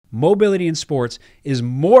mobility in sports is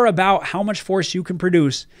more about how much force you can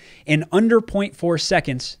produce in under 0.4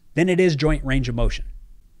 seconds than it is joint range of motion,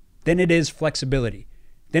 than it is flexibility,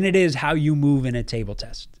 than it is how you move in a table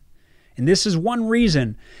test. And this is one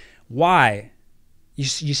reason why you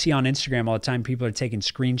see on Instagram all the time people are taking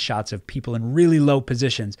screenshots of people in really low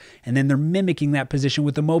positions, and then they're mimicking that position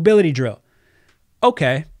with a mobility drill.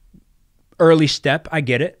 Okay, early step, I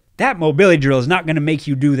get it. That mobility drill is not going to make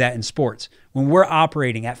you do that in sports. When we're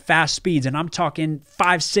operating at fast speeds, and I'm talking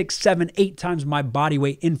 5, 6, 7, 8 times my body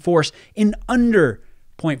weight in force in under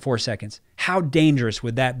 0.4 seconds, how dangerous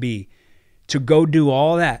would that be to go do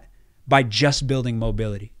all that by just building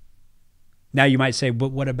mobility? Now you might say,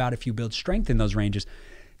 but what about if you build strength in those ranges?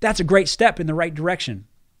 That's a great step in the right direction.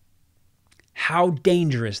 How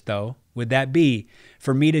dangerous, though, would that be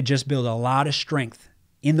for me to just build a lot of strength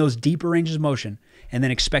in those deeper ranges of motion and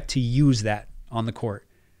then expect to use that on the court?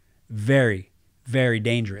 Very, very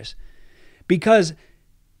dangerous. Because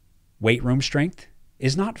weight room strength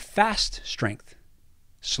is not fast strength.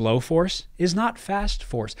 Slow force is not fast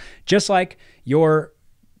force. Just like your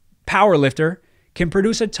power lifter can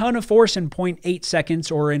produce a ton of force in 0.8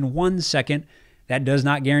 seconds or in 1 second, that does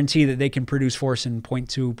not guarantee that they can produce force in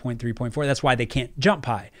 0.2, 0.3, 0.4. That's why they can't jump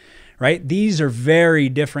high, right? These are very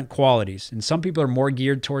different qualities. And some people are more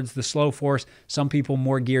geared towards the slow force. Some people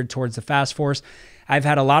more geared towards the fast force. I've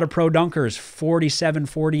had a lot of pro dunkers, 47,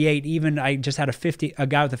 48. Even I just had a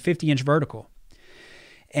guy with a 50-inch vertical.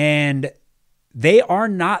 And they are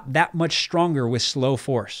not that much stronger with slow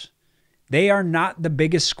force. They are not the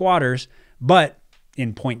biggest squatters, but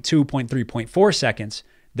in 0.2, 0.3, 0.4 seconds,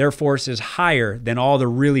 their force is higher than all the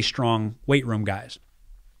really strong weight room guys.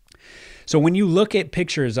 So when you look at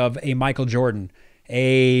pictures of a Michael Jordan,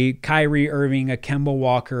 a Kyrie Irving, a Kemba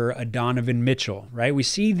Walker, a Donovan Mitchell, right? We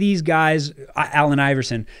see these guys, Allen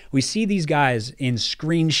Iverson, we see these guys in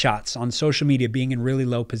screenshots on social media being in really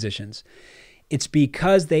low positions. It's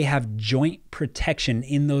because they have joint protection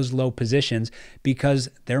in those low positions because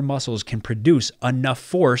their muscles can produce enough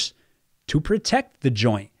force to protect the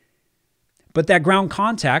joint. But that ground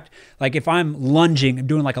contact, like if I'm lunging, I'm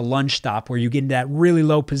doing like a lunge stop where you get into that really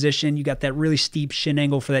low position, you got that really steep shin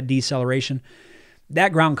angle for that deceleration,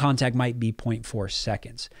 that ground contact might be 0.4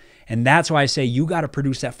 seconds. And that's why I say you got to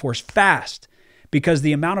produce that force fast, because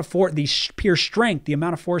the amount of force, the pure strength, the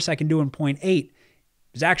amount of force I can do in 0.8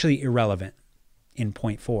 is actually irrelevant in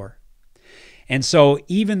 0.4. And so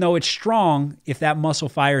even though it's strong, if that muscle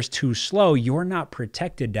fires too slow, you're not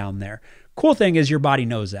protected down there. Cool thing is your body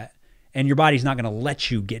knows that, and your body's not going to let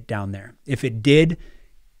you get down there. If it did,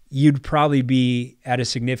 you'd probably be at a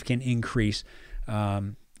significant increase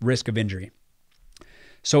risk of injury.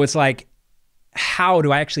 So it's like, how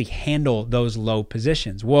do I actually handle those low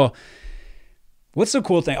positions? Well, what's the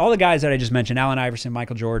cool thing? All the guys that I just mentioned, Allen Iverson,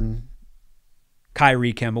 Michael Jordan,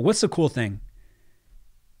 Kyrie, Kemba, what's the cool thing?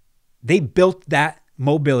 They built that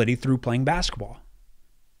mobility through playing basketball.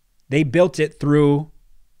 They built it through,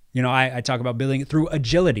 I talk about building it through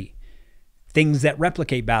agility, things that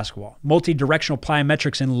replicate basketball, multi-directional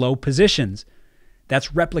plyometrics in low positions. That's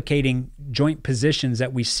replicating joint positions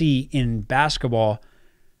that we see in basketball,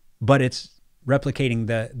 but it's replicating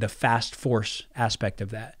the fast force aspect of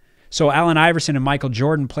that. So Allen Iverson and Michael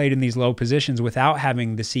Jordan played in these low positions without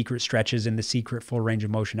having the secret stretches and the secret full range of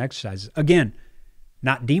motion exercises. Again,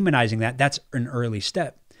 not demonizing that. That's an early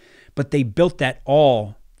step. But they built that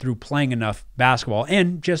all through playing enough basketball.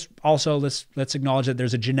 And just also, let's acknowledge that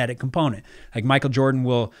there's a genetic component. Like Michael Jordan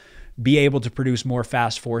will be able to produce more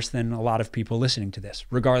fast force than a lot of people listening to this,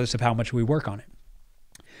 regardless of how much we work on it.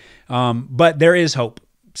 But there is hope.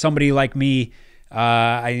 Somebody like me,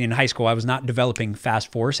 in high school, I was not developing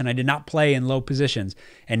fast force, and I did not play in low positions.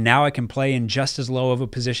 And now I can play in just as low of a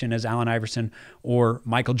position as Allen Iverson or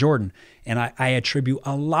Michael Jordan. And I attribute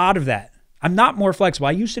a lot of that. I'm not more flexible.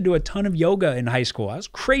 I used to do a ton of yoga in high school. I was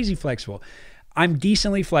crazy flexible. I'm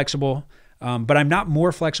decently flexible, but I'm not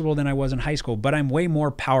more flexible than I was in high school, but I'm way more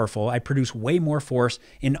powerful. I produce way more force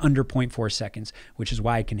in under 0.4 seconds, which is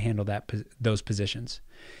why I can handle those positions.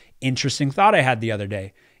 Interesting thought I had the other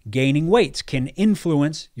day. Gaining weights can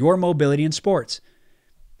influence your mobility in sports.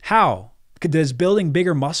 How? Does building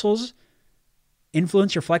bigger muscles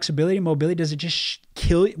influence your flexibility and mobility? Does it just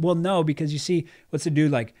kill you? Well, no, because you see, what's the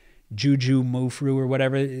dude like Juju Mofru or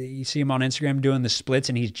whatever? You see him on Instagram doing the splits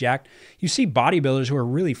and he's jacked. You see bodybuilders who are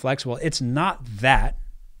really flexible. It's not that.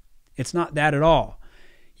 It's not that at all.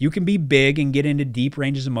 You can be big and get into deep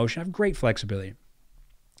ranges of motion, have great flexibility.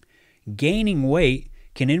 Gaining weight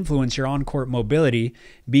can influence your on-court mobility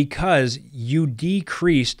because you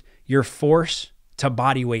decreased your force to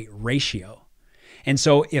body weight ratio. And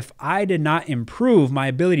so if I did not improve my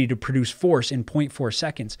ability to produce force in 0.4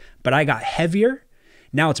 seconds, but I got heavier,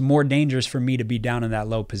 now it's more dangerous for me to be down in that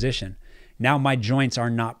low position. Now my joints are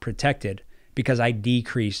not protected because I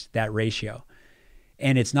decreased that ratio.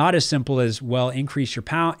 And it's not as simple as, well, increase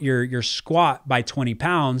your squat by 20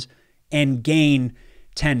 pounds and gain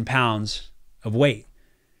 10 pounds of weight,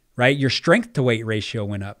 right? Your strength to weight ratio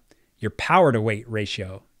went up. Your power to weight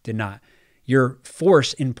ratio did not. Your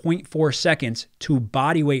force in 0.4 seconds to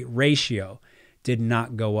body weight ratio did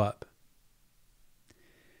not go up.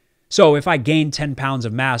 So if I gain 10 pounds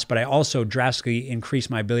of mass, but I also drastically increase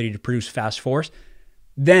my ability to produce fast force,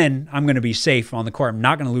 then I'm going to be safe on the court. I'm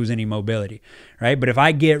not going to lose any mobility, right? But if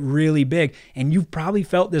I get really big, and you've probably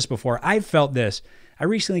felt this before, I've felt this. I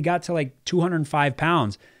recently got to like 205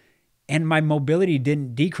 pounds and my mobility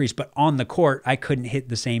didn't decrease, but on the court, I couldn't hit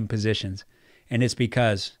the same positions. And it's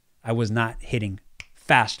because I was not hitting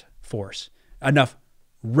fast force, enough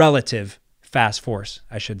relative fast force,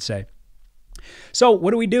 I should say. So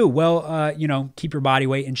what do we do? Well, keep your body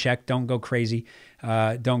weight in check. Don't go crazy.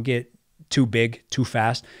 Don't get too big, too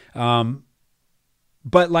fast.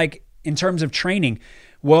 But like in terms of training,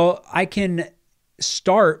 well, I can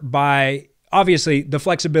start by obviously the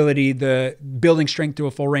flexibility, the building strength through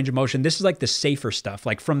a full range of motion. This is like the safer stuff.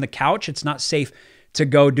 Like from the couch, it's not safe to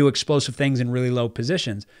go do explosive things in really low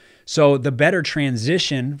positions. So the better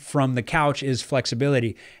transition from the couch is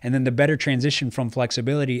flexibility. And then the better transition from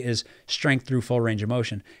flexibility is strength through full range of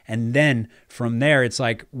motion. And then from there, it's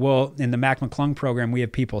like, well, in the Mac McClung program, we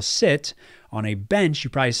have people sit on a bench.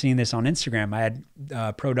 You've probably seen this on Instagram. I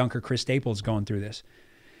had pro dunker Chris Staples going through this.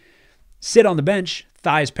 Sit on the bench,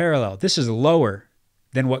 thighs parallel. This is lower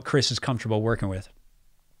than what Chris is comfortable working with.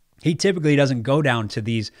 He typically doesn't go down to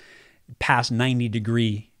these past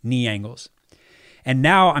 90-degree knee angles. And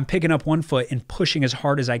now I'm picking up one foot and pushing as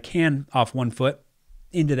hard as I can off one foot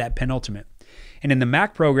into that penultimate. And in the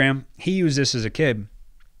Mac program, he used this as a kid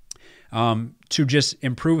to just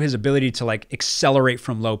improve his ability to like accelerate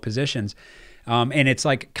from low positions. And it's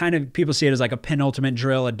like kind of, people see it as like a penultimate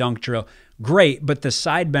drill, a dunk drill. Great, but the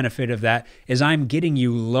side benefit of that is I'm getting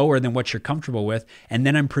you lower than what you're comfortable with, and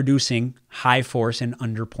then I'm producing high force in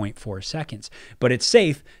under 0.4 seconds. But it's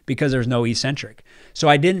safe because there's no eccentric. So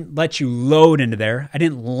I didn't let you load into there. I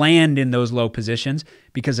didn't land in those low positions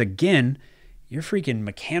because, again, your freaking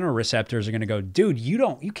mechanoreceptors are going to go, dude,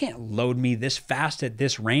 you can't load me this fast at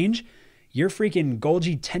this range. Your freaking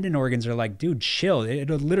Golgi tendon organs are like, dude, chill.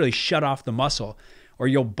 It'll literally shut off the muscle or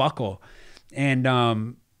you'll buckle.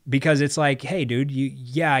 And because it's like, hey, dude,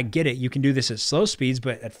 yeah, I get it. You can do this at slow speeds,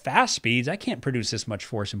 but at fast speeds, I can't produce this much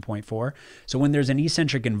force in 0.4. So when there's an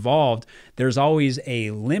eccentric involved, there's always a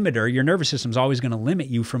limiter. Your nervous system's always going to limit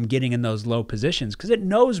you from getting in those low positions because it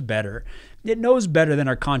knows better. It knows better than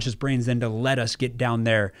our conscious brains than to let us get down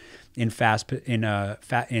there in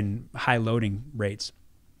high loading rates.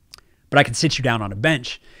 But I can sit you down on a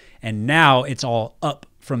bench, and now it's all up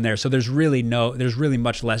from there. So there's really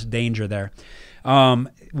much less danger there.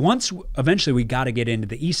 Eventually we got to get into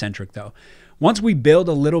the eccentric though. Once we build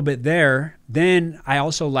a little bit there, then I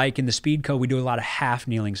also like in the speed code, we do a lot of half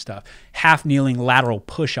kneeling stuff, half kneeling lateral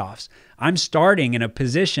push-offs. I'm starting in a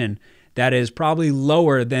position that is probably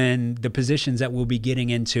lower than the positions that we'll be getting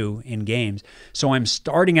into in games. So I'm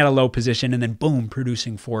starting at a low position and then boom,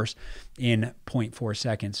 producing force in 0.4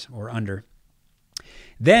 seconds or under.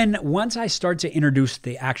 Then once I start to introduce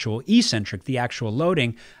the actual eccentric, the actual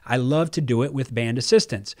loading, I love to do it with band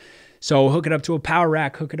assistance. So hook it up to a power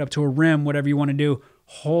rack, hook it up to a rim, whatever you want to do,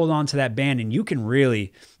 hold on to that band. And you can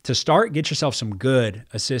really, to start, get yourself some good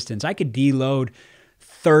assistance. I could deload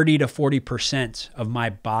 30 to 40% of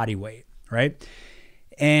my body weight, right?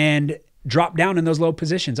 And drop down in those low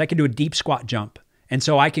positions. I can do a deep squat jump. And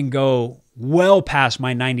so I can go well past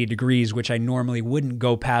my 90 degrees, which I normally wouldn't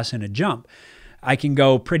go past in a jump. I can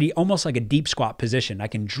go almost like a deep squat position. I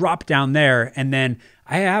can drop down there and then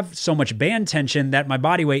I have so much band tension that my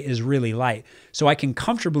body weight is really light. So I can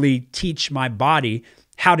comfortably teach my body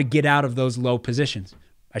how to get out of those low positions.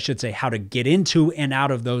 I should say how to get into and out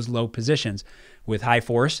of those low positions with high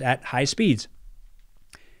force at high speeds.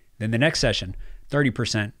 Then the next session,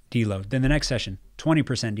 30% deload. Then the next session, 20%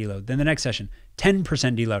 deload. Then the next session, 10%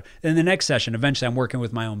 deload. Then the next session, eventually I'm working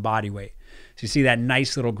with my own body weight. So you see that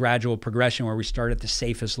nice little gradual progression where we start at the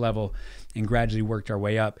safest level and gradually worked our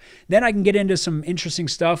way up. Then I can get into some interesting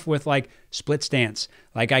stuff with like split stance.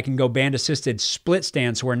 Like I can go band assisted split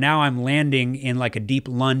stance where now I'm landing in like a deep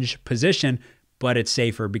lunge position, but it's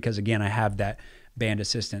safer because again, I have that band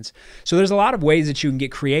assistance. So there's a lot of ways that you can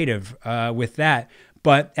get creative with that.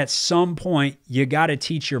 But at some point, you got to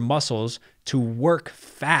teach your muscles to work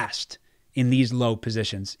fast in these low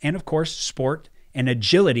positions. And of course, sport and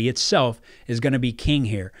agility itself is going to be king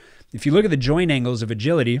here. If you look at the joint angles of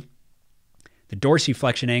agility, the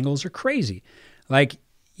dorsiflexion angles are crazy. Like,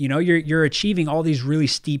 you know, you're achieving all these really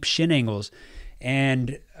steep shin angles.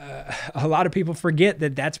 And a lot of people forget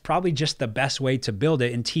that that's probably just the best way to build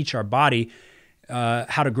it and teach our body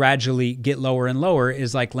how to gradually get lower and lower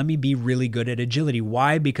is like, let me be really good at agility.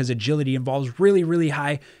 Why? Because agility involves really, really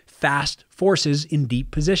high, fast forces in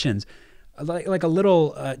deep positions. Like a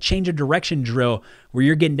little change of direction drill where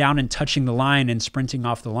you're getting down and touching the line and sprinting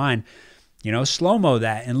off the line. You know, slow-mo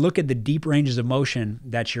that and look at the deep ranges of motion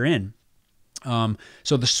that you're in.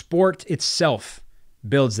 So the sport itself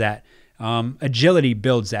builds that. Agility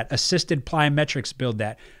builds that. Assisted plyometrics build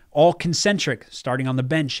that. All concentric, starting on the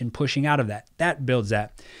bench and pushing out of that. That builds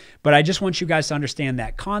that. But I just want you guys to understand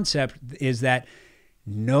that concept is that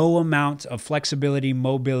no amount of flexibility,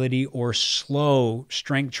 mobility, or slow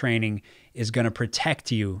strength training is going to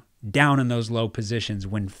protect you down in those low positions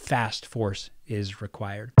when fast force is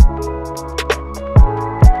required.